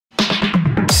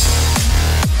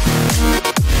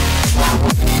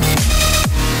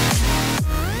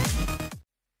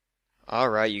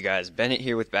Alright, you guys, Bennett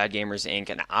here with Bad Gamers Inc.,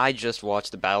 and I just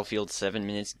watched the Battlefield 17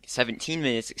 minutes,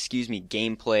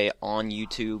 gameplay on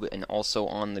YouTube and also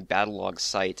on the Battlelog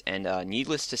site, and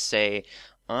needless to say,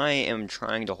 I am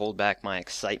trying to hold back my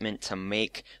excitement to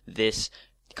make this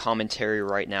commentary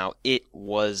right now. It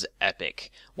was epic.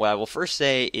 What I will first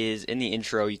say is, in the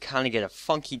intro, you kind of get a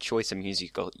funky choice of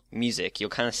music. You'll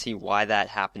kind of see why that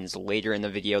happens later in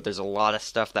the video. There's a lot of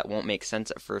stuff that won't make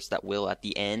sense at first that will at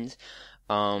the end.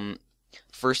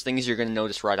 First things you're going to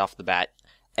notice right off the bat,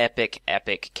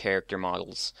 epic character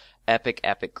models, epic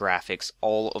graphics.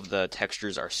 All of the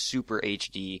textures are super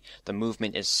HD. The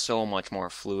movement is so much more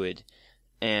fluid.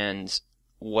 And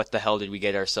what the hell did we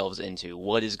get ourselves into?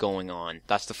 What is going on?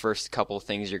 That's the first couple of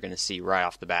things you're going to see right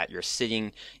off the bat. You're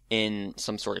sitting in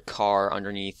some sort of car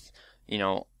underneath,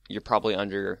 you're probably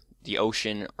under the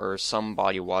ocean or some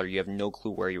body of water. You have no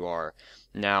clue where you are.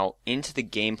 Now, into the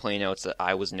gameplay notes that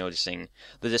I was noticing,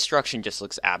 the destruction just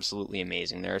looks absolutely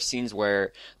amazing. There are scenes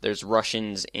where there's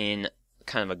Russians in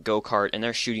kind of a go-kart, and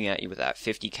they're shooting at you with that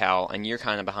 50 cal, and you're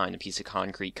kind of behind a piece of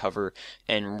concrete cover,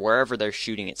 and wherever they're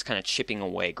shooting, it's kind of chipping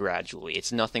away gradually.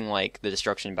 It's nothing like the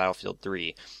destruction in Battlefield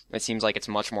 3. It seems like it's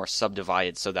much more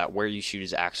subdivided so that where you shoot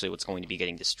is actually what's going to be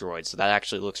getting destroyed. So that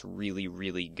actually looks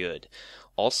really good.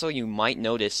 Also, you might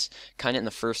notice, kind of in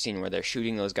the first scene where they're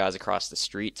shooting those guys across the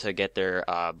street to get their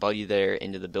buddy there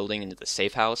into the building, into the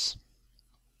safe house,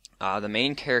 the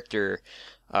main character,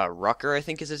 Rucker, I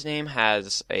think is his name,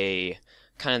 has a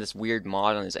kind of this weird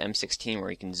mod on his M16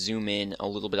 where he can zoom in a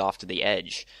little bit off to the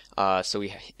edge, so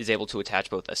he is able to attach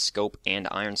both a scope and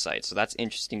iron sight. So that's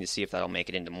interesting to see if that'll make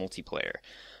it into multiplayer.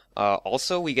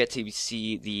 Also, we get to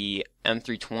see the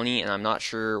M320, and I'm not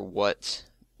sure what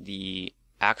the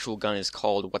actual gun is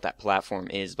called, what that platform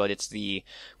is, but it's the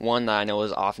one that I know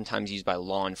is oftentimes used by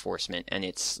law enforcement, and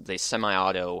it's the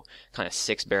semi-auto kind of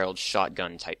 6-barreled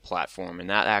shotgun type platform,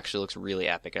 and that actually looks really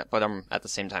epic, but I'm at the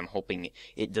same time hoping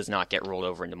it does not get rolled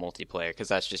over into multiplayer, because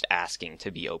that's just asking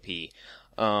to be OP.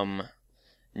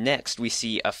 Next, we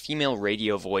see a female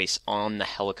radio voice on the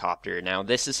helicopter. Now,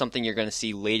 this is something you're going to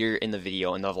see later in the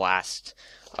video in the last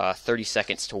 30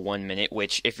 seconds to 1 minute,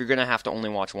 which, if you're going to have to only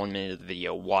watch 1 minute of the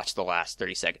video, watch the last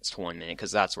 30 seconds to 1 minute,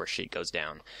 because that's where shit goes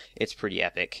down. It's pretty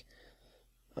epic.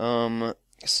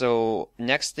 So,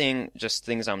 next thing, just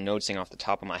things I'm noticing off the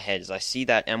top of my head, is I see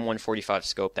that M145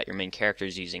 scope that your main character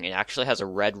is using. It actually has a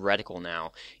red reticle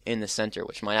now in the center,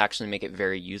 which might actually make it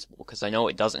very usable, because I know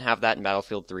it doesn't have that in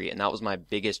Battlefield 3, and that was my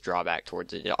biggest drawback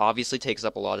towards it. It obviously takes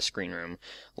up a lot of screen room,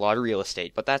 a lot of real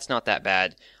estate, but that's not that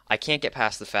bad. I can't get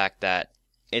past the fact that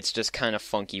it's just kind of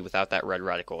funky without that red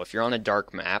reticle. If you're on a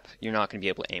dark map, you're not going to be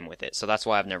able to aim with it. So that's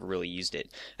why I've never really used it,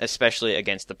 especially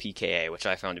against the PKA, which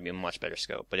I found to be a much better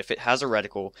scope. But if it has a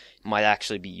reticle, it might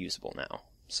actually be usable now.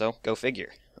 So, go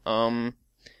figure.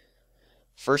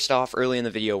 First off, early in the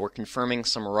video, we're confirming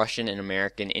some Russian and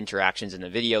American interactions in the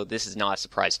video. This is not a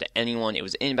surprise to anyone. It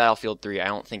was in Battlefield 3. I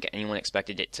don't think anyone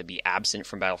expected it to be absent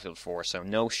from Battlefield 4, so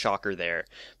no shocker there.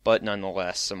 But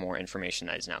nonetheless, some more information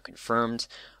that is now confirmed.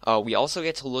 We also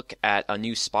get to look at a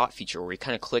new spot feature where we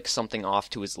kind of click something off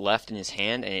to his left in his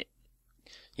hand, and it,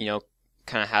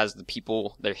 kind of has the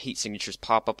people, their heat signatures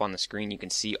pop up on the screen. You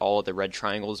can see all of the red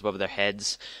triangles above their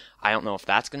heads. I don't know if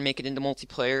that's going to make it into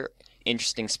multiplayer.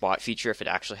 Interesting spot feature if it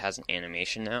actually has an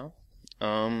animation now.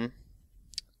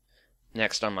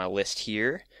 Next on my list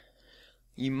here,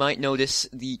 you might notice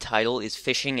the title is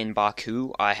Fishing in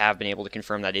Baku. I have been able to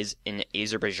confirm that is in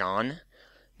Azerbaijan,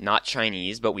 not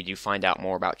Chinese, but we do find out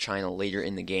more about China later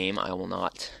in the game. I will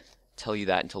not tell you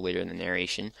that until later in the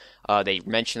narration. They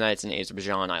mention that it's in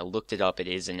Azerbaijan. I looked it up. It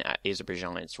is in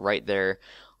Azerbaijan. It's right there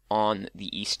on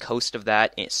the east coast of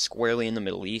that. It's squarely in the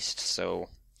Middle East, so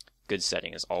good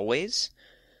setting as always.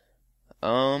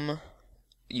 You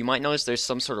might notice there's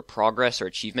some sort of progress or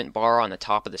achievement bar on the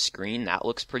top of the screen. That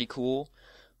looks pretty cool.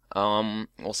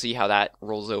 We'll see how that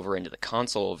rolls over into the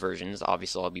console versions.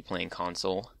 Obviously, I'll be playing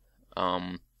console.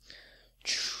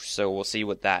 So we'll see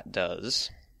what that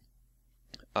does.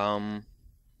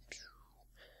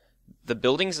 The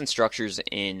buildings and structures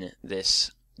in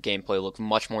this gameplay look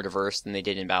much more diverse than they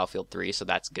did in Battlefield 3, so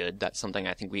that's good. That's something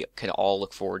I think we could all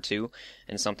look forward to,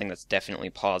 and something that's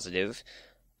definitely positive.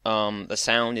 The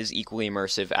sound is equally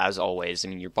immersive as always. I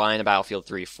mean, you're buying a Battlefield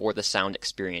 3 for the sound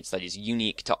experience that is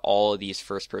unique to all of these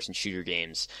first-person shooter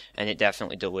games, and it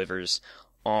definitely delivers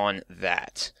on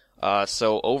that.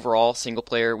 So overall, single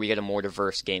player, we get a more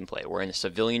diverse gameplay. We're in a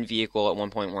civilian vehicle. At one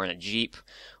point, we're in a Jeep.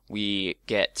 We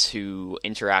get to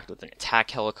interact with an attack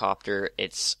helicopter.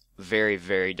 It's very,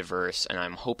 very diverse, and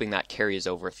I'm hoping that carries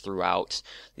over throughout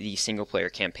the single player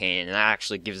campaign, and that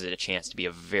actually gives it a chance to be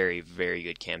a very, very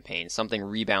good campaign. Something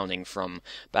rebounding from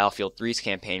Battlefield 3's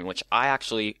campaign, which I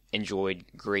actually enjoyed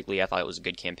greatly. I thought it was a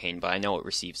good campaign, but I know it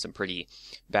received some pretty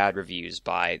bad reviews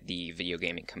by the video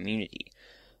gaming community.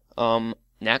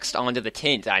 Next, on to the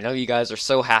tint. I know you guys are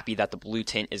so happy that the blue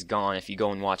tint is gone. If you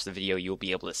go and watch the video, you'll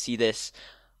be able to see this.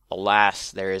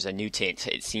 Alas, there is a new tint.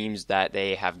 It seems that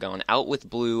they have gone out with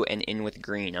blue and in with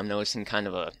green. I'm noticing kind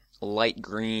of a light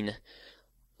green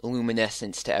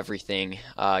luminescence to everything.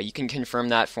 You can confirm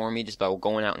that for me just by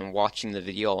going out and watching the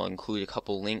video. I'll include a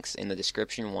couple links in the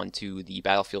description, one to the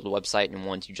Battlefield website and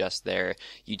one to just their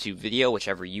YouTube video,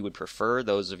 whichever you would prefer.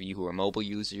 Those of you who are mobile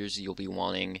users, you'll be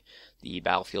wanting the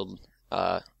Battlefield,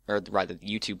 or rather the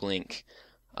YouTube link.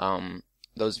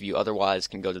 Those of you otherwise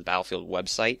can go to the Battlefield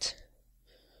website.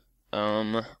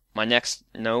 My next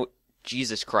note,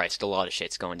 Jesus Christ, a lot of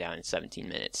shit's going down in 17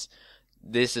 minutes.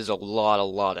 This is a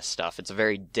lot of stuff. It's a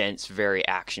very dense, very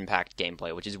action-packed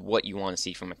gameplay, which is what you want to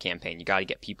see from a campaign. You gotta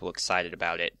get people excited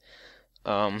about it.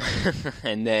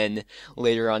 And then,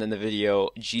 later on in the video,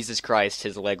 Jesus Christ,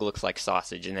 his leg looks like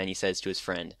sausage, and then he says to his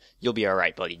friend, "You'll be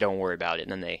alright, buddy, don't worry about it."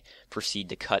 And then they proceed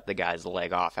to cut the guy's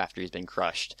leg off after he's been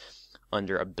crushed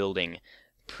under a building.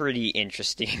 Pretty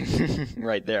interesting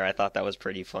right there. I thought that was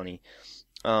pretty funny.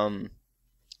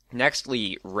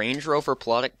 Nextly, Range Rover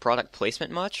product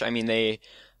placement much? I mean, the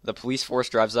police force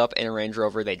drives up in a Range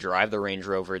Rover, they drive the Range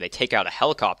Rover, they take out a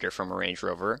helicopter from a Range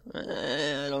Rover.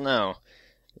 I don't know.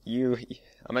 I'm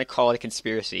gonna call it a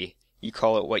conspiracy. You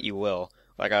call it what you will.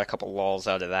 I got a couple lols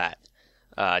out of that.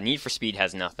 Need for Speed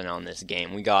has nothing on this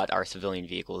game. We got our civilian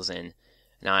vehicles in.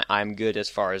 Now, I'm good as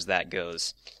far as that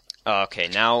goes. Okay,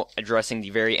 now addressing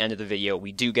the very end of the video,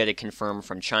 we do get it confirmed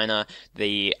from China.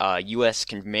 The U.S.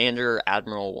 Commander,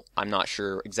 Admiral, I'm not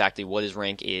sure exactly what his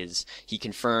rank is, he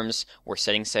confirms we're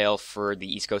setting sail for the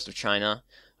east coast of China.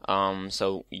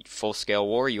 So, full-scale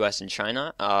war, U.S. and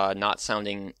China. Not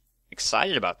sounding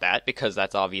excited about that, because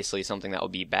that's obviously something that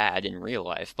would be bad in real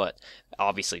life, but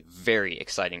obviously very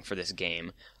exciting for this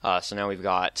game. So now we've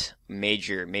got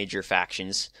major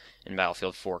factions in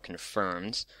Battlefield 4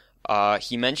 confirmed.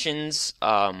 He mentions,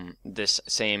 this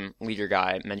same leader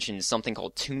guy mentions something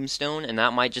called Tombstone, and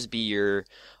that might just be your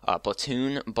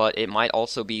platoon, but it might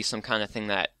also be some kind of thing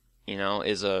that, you know,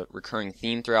 is a recurring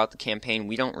theme throughout the campaign.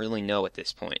 We don't really know at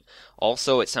this point.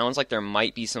 Also, it sounds like there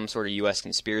might be some sort of U.S.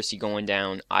 conspiracy going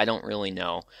down. I don't really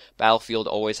know. Battlefield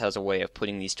always has a way of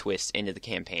putting these twists into the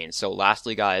campaign. So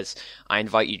lastly, guys, I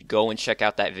invite you to go and check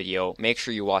out that video. Make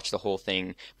sure you watch the whole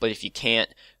thing, but if you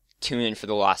can't, tune in for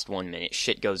the last 1 minute.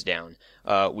 Shit goes down.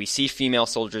 We see female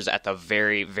soldiers at the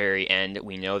very end.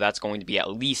 We know that's going to be at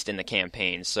least in the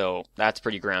campaign, so that's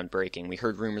pretty groundbreaking. We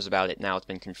heard rumors about it, now it's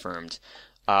been confirmed.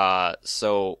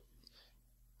 So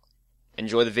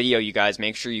enjoy the video, you guys.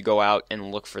 Make sure you go out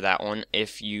and look for that one.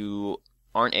 If you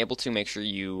aren't able to, make sure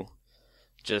you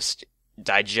just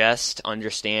digest,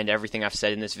 understand everything I've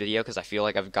said in this video, because I feel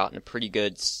like I've gotten a pretty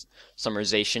good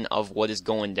summarization of what is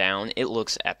going down. It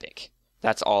looks epic.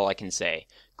 That's all I can say.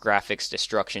 Graphics,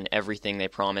 destruction, everything they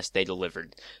promised, they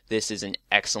delivered. This is an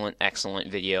excellent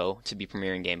video to be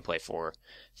premiering gameplay for.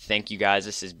 Thank you guys.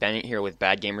 This is Bennett here with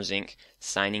Bad Gamers Inc.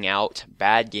 signing out.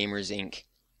 Bad Gamers Inc.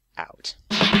 out.